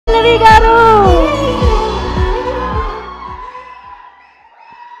Pallavi garu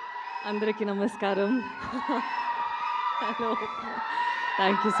andariki namaskaram. Hello,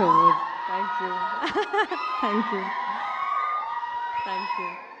 thank you so much. Thank you. Thank you. Thank you.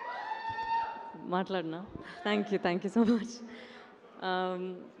 మాట్లాడనా? Thank you so much.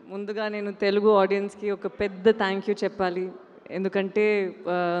 ముందుగా నేను తెలుగు ఆడియన్స్కి ఒక పెద్ద thank you చెప్పాలి. ఎందుకంటే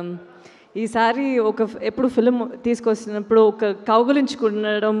ఈసారి ఎప్పుడు ఫిలిం తీసుకొచ్చినప్పుడు ఒక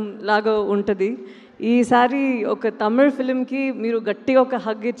కౌగులించుకునడం లాగా ఉంటుంది. ఈసారి ఒక తమిళ్ ఫిలింకి మీరు గట్టిగా ఒక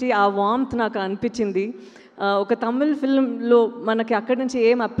హగ్ ఇచ్చి ఆ వార్మ్త్ నాకు అనిపించింది. ఒక తమిళ్ ఫిల్మ్లో మనకి అక్కడి నుంచి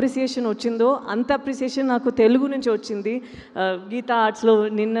ఏం అప్రిసియేషన్ వచ్చిందో అంత అప్రిసియేషన్ నాకు తెలుగు నుంచి వచ్చింది. గీతా ఆర్ట్స్లో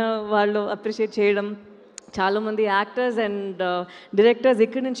నిన్న వాళ్ళు అప్రిషియేట్ చేయడం, చాలామంది యాక్టర్స్ అండ్ డైరెక్టర్స్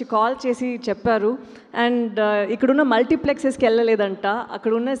ఇక్కడి నుంచి కాల్ చేసి చెప్పారు. అండ్ ఇక్కడున్న మల్టీప్లెక్సెస్కి వెళ్ళలేదంట,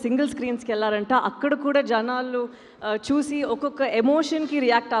 అక్కడున్న సింగిల్ స్క్రీన్స్కి వెళ్ళారంట. అక్కడ కూడా జనాలు చూసి ఒక్కొక్క ఎమోషన్కి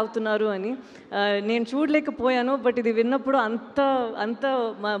రియాక్ట్ అవుతున్నారు అని. నేను చూడలేకపోయాను, బట్ ఇది విన్నప్పుడు అంత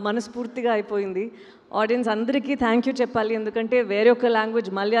మనస్ఫూర్తిగా అయిపోయింది. ఆడియన్స్ అందరికీ థ్యాంక్ యూ చెప్పాలి. ఎందుకంటే వేరే ఒక లాంగ్వేజ్,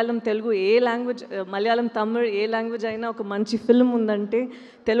 మలయాళం, తెలుగు, ఏ లాంగ్వేజ్, మలయాళం, తమిళ్ ఏ లాంగ్వేజ్ అయినా ఒక మంచి ఫిల్మ్ ఉందంటే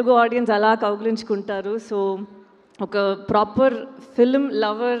తెలుగు ఆడియన్స్ అలా కౌగిలించుకుంటారు. సో ఒక ప్రాపర్ ఫిల్మ్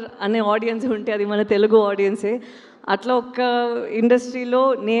లవర్ అనే ఆడియన్స్ ఉంటే అది మన తెలుగు ఆడియన్సే. అట్లా ఒక ఇండస్ట్రీలో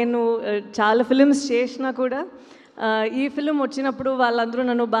నేను చాలా ఫిల్మ్స్ చేసినా కూడా ఈ ఫిలిం వచ్చినప్పుడు వాళ్ళందరూ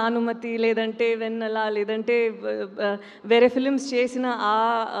నన్ను భానుమతి లేదంటే వెన్నెల లేదంటే వేరే ఫిలిమ్స్ చేసిన ఆ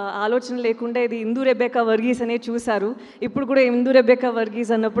ఆలోచన లేకుండా ఇది ఇందు రెబెకా వర్గీస్ అనే చూశారు. ఇప్పుడు కూడా ఇందు రెబెకా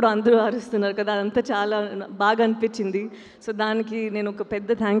వర్గీస్ అన్నప్పుడు అందరూ అరుస్తున్నారు కదా, అదంతా చాలా బాగా అనిపించింది. సో దానికి నేను ఒక పెద్ద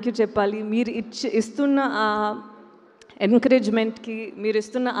థ్యాంక్ యూ చెప్పాలి. మీరు ఇస్తున్న ఆ ఎంకరేజ్మెంట్కి, మీరు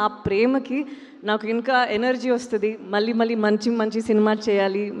ఇస్తున్న ఆ ప్రేమకి నాకు ఇంకా ఎనర్జీ వస్తుంది. మళ్ళీ మంచి సినిమా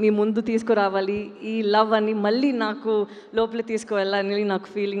చేయాలి, మీ ముందు తీసుకురావాలి, ఈ లవ్ అని మళ్ళీ నాకు లోపల తీసుకువెళ్ళాలని నాకు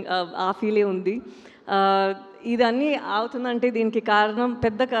ఆ ఫీలే ఉంది. ఇదన్నీ అవుతుందంటే దీనికి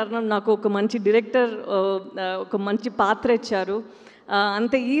పెద్ద కారణం నాకు ఒక మంచి డైరెక్టర్ ఒక మంచి పాత్ర ఇచ్చారు.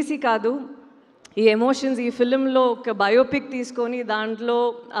 అంత ఈజీ కాదు. ఈ ఎమోషన్స్ ఈ ఫిలింలో ఒక బయోపిక్ తీసుకొని దాంట్లో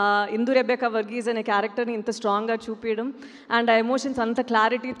ఇందు రెబెకా వర్గీస్ అనే క్యారెక్టర్ని ఇంత స్ట్రాంగ్గా చూపించడం అండ్ ఆ ఎమోషన్స్ అంత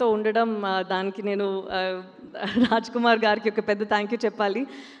క్లారిటీతో ఉండడం, దానికి నేను రాజ్ కుమార్ గారికి ఒక పెద్ద థ్యాంక్ యూ చెప్పాలి.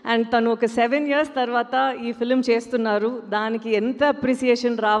 అండ్ తను ఒక 7 years తర్వాత ఈ ఫిలిం చేస్తున్నారు. దానికి ఎంత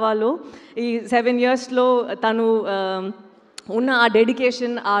అప్రిసియేషన్ రావాలో ఈ 7 yearsలో తను ఉన్న ఆ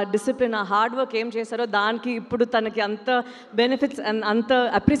డెడికేషన్, ఆ డిసిప్లిన్, ఆ హార్డ్ వర్క్ ఏం చేశారో దానికి ఇప్పుడు తనకి అంత బెనిఫిట్స్ అండ్ అంత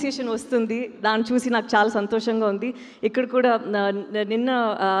అప్రిసియేషన్ వస్తుంది. దాన్ని చూసి నాకు చాలా సంతోషంగా ఉంది. ఇక్కడ కూడా నిన్న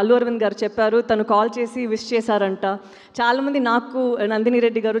అల్లు అరవింద్ గారు చెప్పారు, తను కాల్ చేసి విష్ చేశారంట. చాలామంది నాకు, నందిని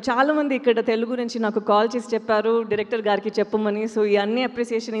రెడ్డి గారు, చాలామంది ఇక్కడ తెలుగు నుంచి నాకు కాల్ చేసి చెప్పారు డైరెక్టర్ గారికి చెప్పమని. సో ఈ అన్ని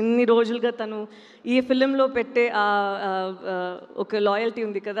అప్రిసియేషన్ ఇన్ని రోజులుగా తను ఈ ఫిలింలో పెట్టే ఒక లాయల్టీ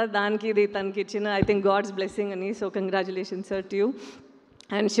ఉంది కదా, దానికి ఇది తనకి ఇచ్చిన ఐ థింక్ గాడ్స్ బ్లెస్సింగ్ అని. So congratulations sir to you.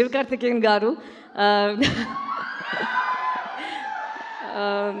 And Sivakarthikeyan గారు,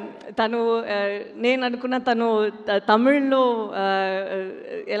 తను నేను అనుకున్న తను తమిళ్లో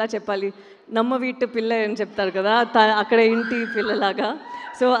ఎలా చెప్పాలి, నమ్మ వీటి పిల్ల అని చెప్తారు కదా, అక్కడ ఇంటి పిల్లలాగా.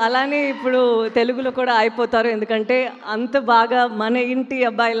 సో అలానే ఇప్పుడు తెలుగులో కూడా అయిపోతారు. ఎందుకంటే అంత బాగా మన ఇంటి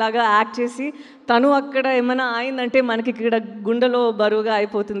అబ్బాయిలాగా యాక్ట్ చేసి తను అక్కడ ఏమైనా అయిందంటే మనకి ఇక్కడ గుండెలో బరువుగా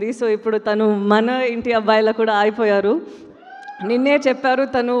అయిపోతుంది. సో ఇప్పుడు తను మన ఇంటి అబ్బాయిలా కూడా అయిపోయారు. నిన్నే చెప్పారు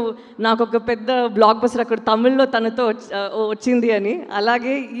తను నాకు ఒక పెద్ద బ్లాక్ బస్టర్ అక్కడ తమిళ్లో తనతో వచ్చింది అని.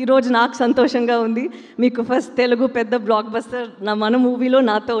 అలాగే ఈరోజు నాకు సంతోషంగా ఉంది, మీకు ఫస్ట్ తెలుగు పెద్ద బ్లాక్ బస్టర్ మన మూవీలో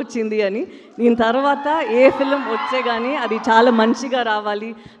నాతో వచ్చింది అని. దీని తర్వాత ఏ ఫిలిం వచ్చే కానీ అది చాలా మంచిగా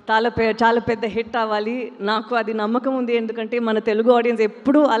రావాలి, చాలా పెద్ద హిట్ అవ్వాలి, నాకు అది నమ్మకం ఉంది. ఎందుకంటే మన తెలుగు ఆడియన్స్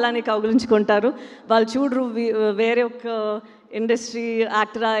ఎప్పుడూ అలానే కౌగిలించుకుంటారు. వాళ్ళు చూడరు వేరే ఒక ఇండస్ట్రీ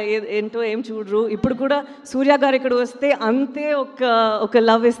యాక్టరా ఏంటో ఏం చూడరు. ఇప్పుడు కూడా సూర్య గారు ఇక్కడ వస్తే అంతే ఒక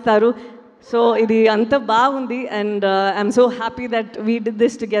లవ్ ఇస్తారు. సో ఇది అంత బాగుంది. And I'm so happy that we did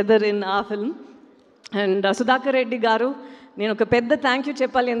this together in ఆ ఫిల్మ్. అండ్ సుధాకర్ రెడ్డి గారు, నేను ఒక పెద్ద థ్యాంక్ యూ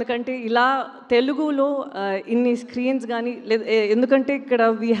చెప్పాలి. ఎందుకంటే ఇలా తెలుగులో ఇన్ని స్క్రీన్స్ కానీ ఎందుకంటే ఇక్కడ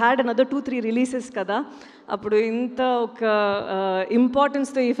వీ హ్యాడ్ అనదర్ 2-3 రిలీజెస్ కదా, అప్పుడు ఇంత ఒక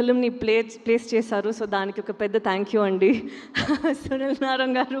ఇంపార్టెన్స్తో ఈ ఫిల్మ్ని ప్లేస్ చేశారు. సో దానికి ఒక పెద్ద థ్యాంక్ యూ అండి. సునీల్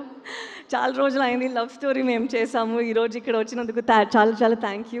నారాయణ గారు, చాలా రోజులు అయింది లవ్ స్టోరీ మేము చేసాము, ఈరోజు ఇక్కడ వచ్చినందుకు చాలా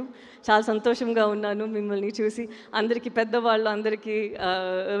థ్యాంక్ యూ. చాలా సంతోషంగా ఉన్నాను మిమ్మల్ని చూసి. అందరికీ పెద్దవాళ్ళు అందరికీ,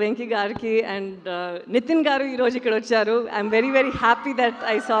 వెంకీ గారికి అండ్ నితిన్ గారు ఈరోజు ఇక్కడ వచ్చారు. I'm very happy that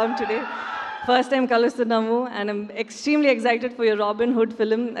I saw him today. First time కలుస్తున్నాము and I'm extremely excited for your robin hood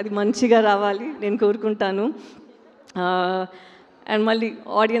film. అది మంచిగా రావాలి నేను కోరుకుంటాను. అండ్ మళ్ళీ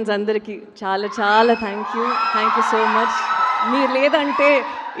ఆడియన్స్ అందరికీ చాలా థ్యాంక్ యూ సో మచ్. మీరు లేదంటే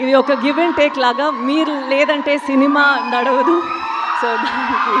ఇది ఒక గివ్ అండ్ టేక్ లాగా, మీరు లేదంటే సినిమా నడవదు. So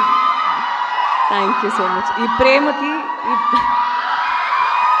thank you so much. ఈ ప్రేమకి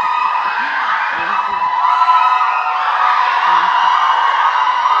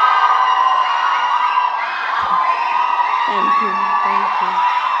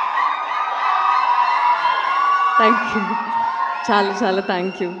థ్యాంక్ యూ చాలా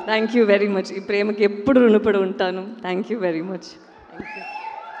థ్యాంక్ యూ వెరీ మచ్. ఈ ప్రేమకి ఎప్పుడు రుణపడి ఉంటాను. Thank you very much.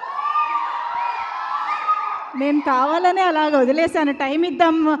 నేను కావాలనే అలాగ వదిలేశాను. టైం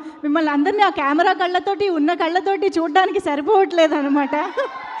ఇద్దాం మిమ్మల్ని అందరినీ ఆ కెమెరా కళ్ళతోటి ఉన్న కళ్ళతోటి చూడడానికి సరిపోవట్లేదు అనమాట.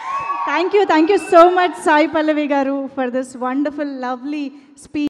 Thank you so much Sai Pallavi గారు for this wonderful lovely speech.